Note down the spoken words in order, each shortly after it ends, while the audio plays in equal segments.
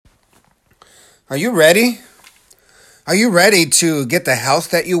Are you ready? Are you ready to get the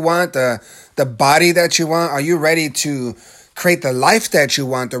health that you want, the body that you want? Are you ready to create the life that you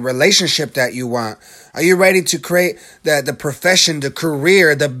want, the relationship that you want? Are you ready to create the profession, the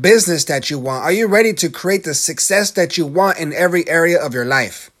career, the business that you want? Are you ready to create the success that you want in every area of your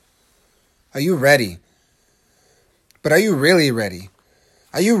life? Are you ready? But are you really ready?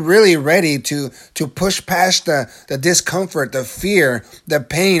 Are you really ready to push past the discomfort, the fear, the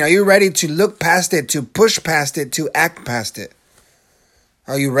pain? Are you ready to look past it, to push past it, to act past it?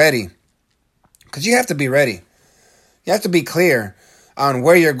 Are you ready? Because you have to be ready. You have to be clear on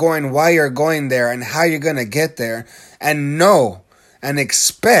where you're going, why you're going there, and how you're going to get there. And know and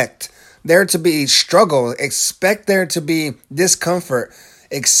expect there to be struggle. Expect there to be discomfort.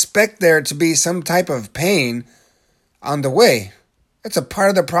 Expect there to be some type of pain on the way. It's a part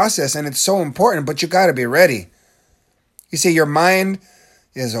of the process and it's so important, but you got to be ready. You see, your mind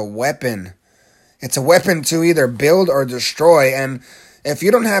is a weapon. It's a weapon to either build or destroy. And if you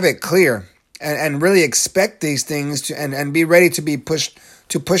don't have it clear and really expect these things and be ready to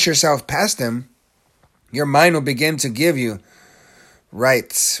push yourself past them, your mind will begin to give you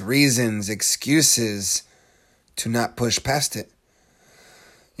rights, reasons, excuses to not push past it.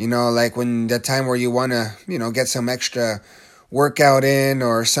 You know, like when the time where you want to, get some extra workout in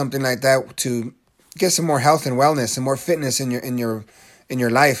or something like that to get some more health and wellness and more fitness in your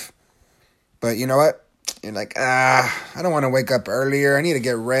life. But you know what? You're like, I don't want to wake up earlier. I need to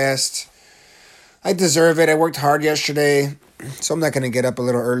get rest. I deserve it. I worked hard yesterday, so I'm not going to get up a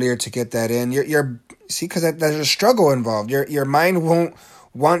little earlier to get that in. See, because there's a struggle involved. Your mind won't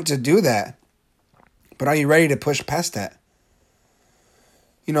want to do that. But are you ready to push past that?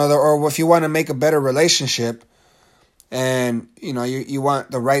 Or if you want to make a better relationship, and, you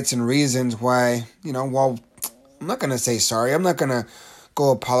want the rights and reasons why, I'm not going to say sorry. I'm not going to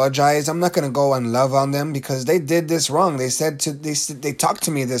go apologize. I'm not going to go and love on them because they did this wrong. They talked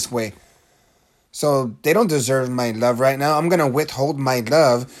to me this way. So they don't deserve my love right now. I'm going to withhold my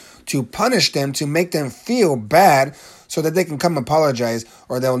love to punish them, to make them feel bad so that they can come apologize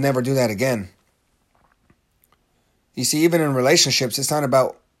or they'll never do that again. You see, even in relationships, it's not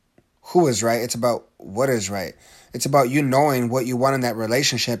about who is right. It's about what is right. It's about you knowing what you want in that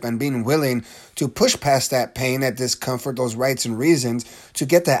relationship and being willing to push past that pain, that discomfort, those rights and reasons to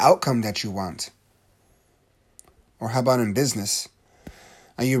get the outcome that you want. Or how about in business?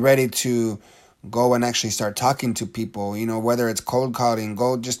 Are you ready to go and actually start talking to people? Whether it's cold calling,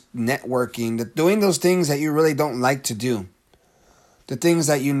 go just networking, doing those things that you really don't like to do. The things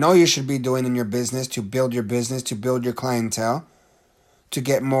that you should be doing in your business to build your business, to build your clientele, to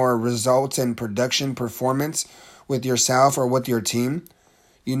get more results and production performance with yourself or with your team.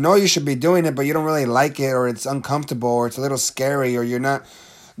 You should be doing it, but you don't really like it, or it's uncomfortable, or it's a little scary, or you're not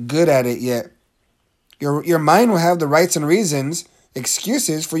good at it yet. Your mind will have the rights and reasons,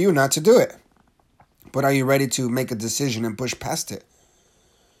 excuses for you not to do it. But are you ready to make a decision and push past it?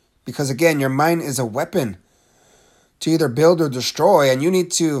 Because again, your mind is a weapon to either build or destroy, and you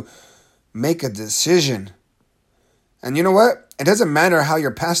need to make a decision. And you know what? It doesn't matter how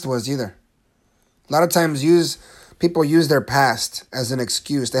your past was either. A lot of times people use their past as an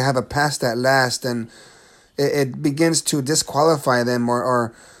excuse. They have a past that lasts, and it begins to disqualify them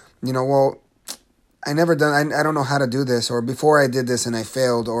or I don't know how to do this, or before I did this and I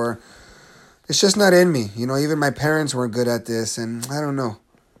failed, or it's just not in me. Even my parents weren't good at this, and I don't know.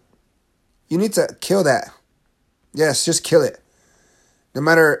 You need to kill that. Yes, just kill it.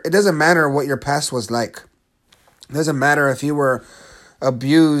 It doesn't matter what your past was like. It doesn't matter if you were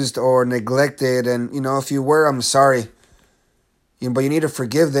abused or neglected, and if you were, I'm sorry. But you need to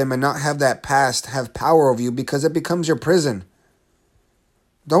forgive them and not have that past have power over you, because it becomes your prison.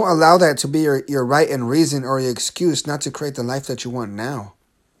 Don't allow that to be your right and reason or your excuse not to create the life that you want now.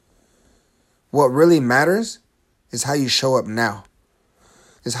 What really matters is how you show up now.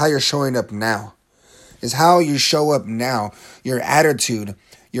 Is how you're showing up now. Is how you show up now. Your attitude,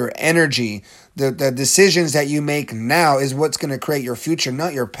 your energy, the decisions that you make now is what's going to create your future,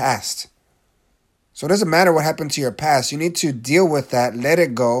 not your past. So it doesn't matter what happened to your past. You need to deal with that, let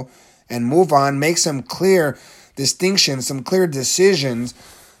it go, and move on. Make some clear distinctions, some clear decisions,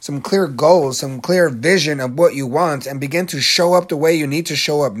 some clear goals, some clear vision of what you want, and begin to show up the way you need to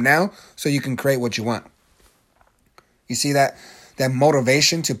show up now so you can create what you want. You see that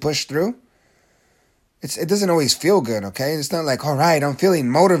motivation to push through? It doesn't always feel good, okay? It's not like, all right, I'm feeling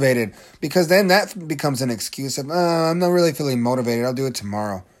motivated, because then that becomes an excuse of, I'm not really feeling motivated, I'll do it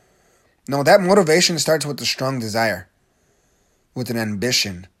tomorrow. No, that motivation starts with a strong desire, with an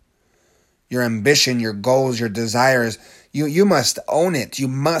ambition. Your ambition, your goals, your desires, you must own it. You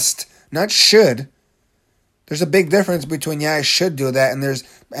must not should. There's a big difference between I should do that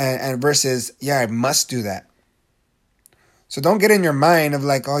and versus I must do that. So don't get in your mind of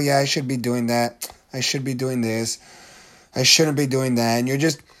like, I should be doing that. I should be doing this. I shouldn't be doing that. And you're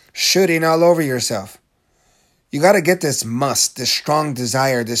just shooting all over yourself. You got to get this must, this strong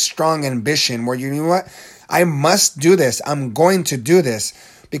desire, this strong ambition where you know what? I must do this. I'm going to do this.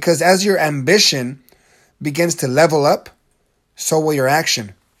 Because as your ambition begins to level up, so will your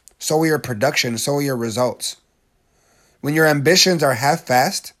action. So will your production. So will your results. When your ambitions are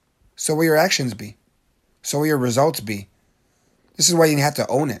half-fast, so will your actions be. So will your results be. This is why you have to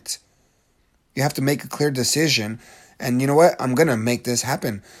own it. You have to make a clear decision. And you know what? I'm going to make this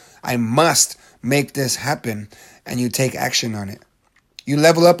happen. I must make this happen. And you take action on it. You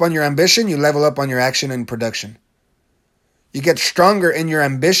level up on your ambition. You level up on your action and production. You get stronger in your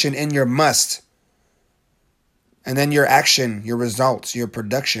ambition, in your must. And then your action, your results, your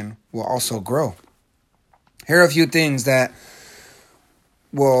production will also grow. Here are a few things that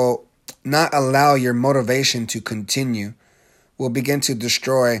will not allow your motivation to continue, will begin to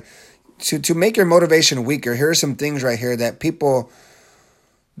destroy, to make your motivation weaker. Here are some things right here that people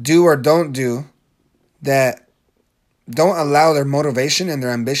do or don't do that don't allow their motivation and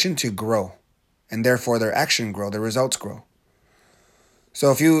their ambition to grow, and therefore their action grow, their results grow.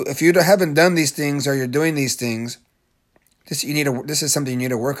 So if you haven't done these things or you're doing these things, this is something you need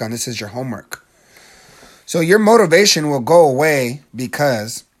to work on. This is your homework. So your motivation will go away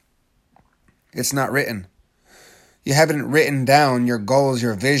because it's not written. You haven't written down your goals,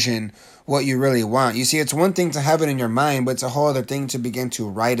 your vision, what you really want. You see, it's one thing to have it in your mind, but it's a whole other thing to begin to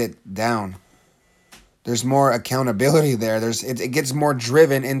write it down. There's more accountability there. It gets more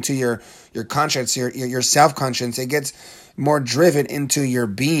driven into your conscience, your self-conscience. It gets more driven into your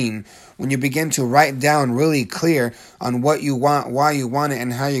being when you begin to write down really clear on what you want, why you want it,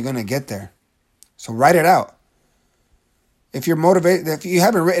 and how you're going to get there. So write it out. If you're motivated, if you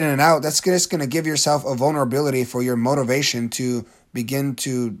haven't written it out, that's just going to give yourself a vulnerability for your motivation to begin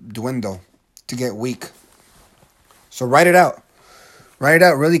to dwindle, to get weak. So write it out. Write it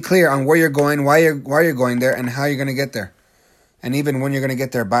out really clear on where you're going, why you're going there, and how you're going to get there. And even when you're going to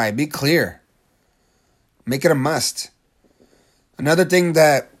get there by. Be clear. Make it a must. Another thing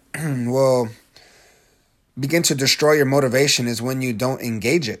that will begin to destroy your motivation is when you don't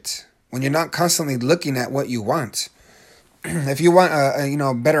engage it. When you're not constantly looking at what you want. If you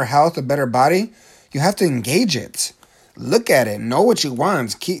want better health, a better body, you have to engage it. Look at it. Know what you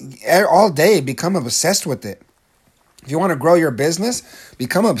want. All day, become obsessed with it. If you want to grow your business,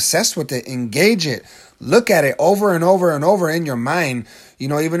 become obsessed with it. Engage it. Look at it over and over and over in your mind.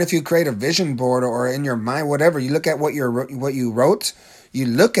 Even if you create a vision board or in your mind, whatever, you look at what you wrote. You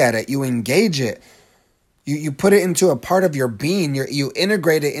look at it. You engage it. You put it into a part of your being. You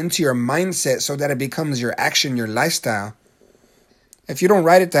integrate it into your mindset so that it becomes your action, your lifestyle. If you don't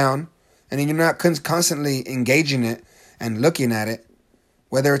write it down and you're not constantly engaging it and looking at it,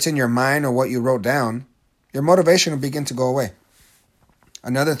 whether it's in your mind or what you wrote down, your motivation will begin to go away.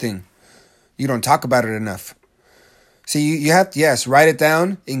 Another thing, you don't talk about it enough. See, you have to, write it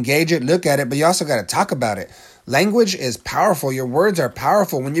down, engage it, look at it, but you also got to talk about it. Language is powerful. Your words are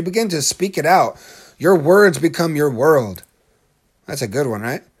powerful. When you begin to speak it out, your words become your world. That's a good one,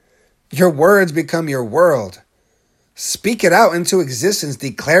 right? Your words become your world. Speak it out into existence.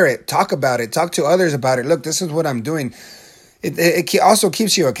 Declare it. Talk about it. Talk to others about it. Look, this is what I'm doing. It also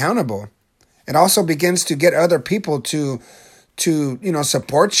keeps you accountable. It also begins to get other people to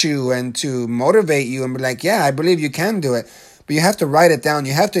support you and to motivate you and be like, yeah, I believe you can do it. But you have to write it down.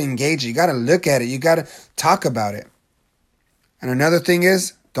 You have to engage it. You got to look at it. You got to talk about it. And another thing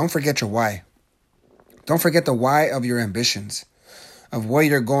is, don't forget your why. Don't forget the why of your ambitions, of where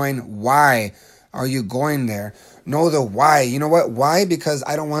you're going. Why are you going there? Know the why. You know what? Why? Because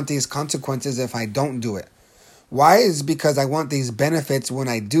I don't want these consequences if I don't do it. Why is because I want these benefits when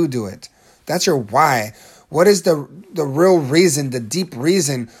I do it. That's your why. What is the real reason, the deep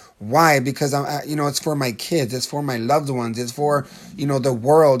reason why? Because it's for my kids, it's for my loved ones, it's for the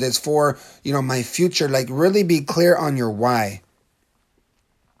world, it's for my future. Like, really be clear on your why.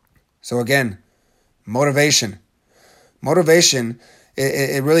 So again, motivation. Motivation,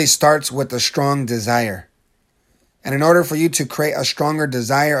 it really starts with a strong desire. And in order for you to create a stronger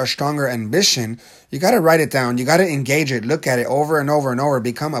desire, a stronger ambition, you got to write it down. You got to engage it, look at it over and over and over,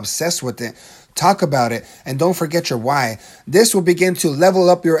 become obsessed with it, talk about it, and don't forget your why. This will begin to level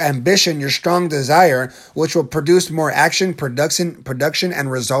up your ambition, your strong desire, which will produce more action, production,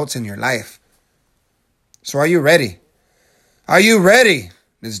 and results in your life. So are you ready? Are you ready?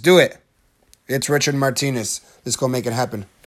 Let's do it. It's Richard Martinez. Let's go make it happen.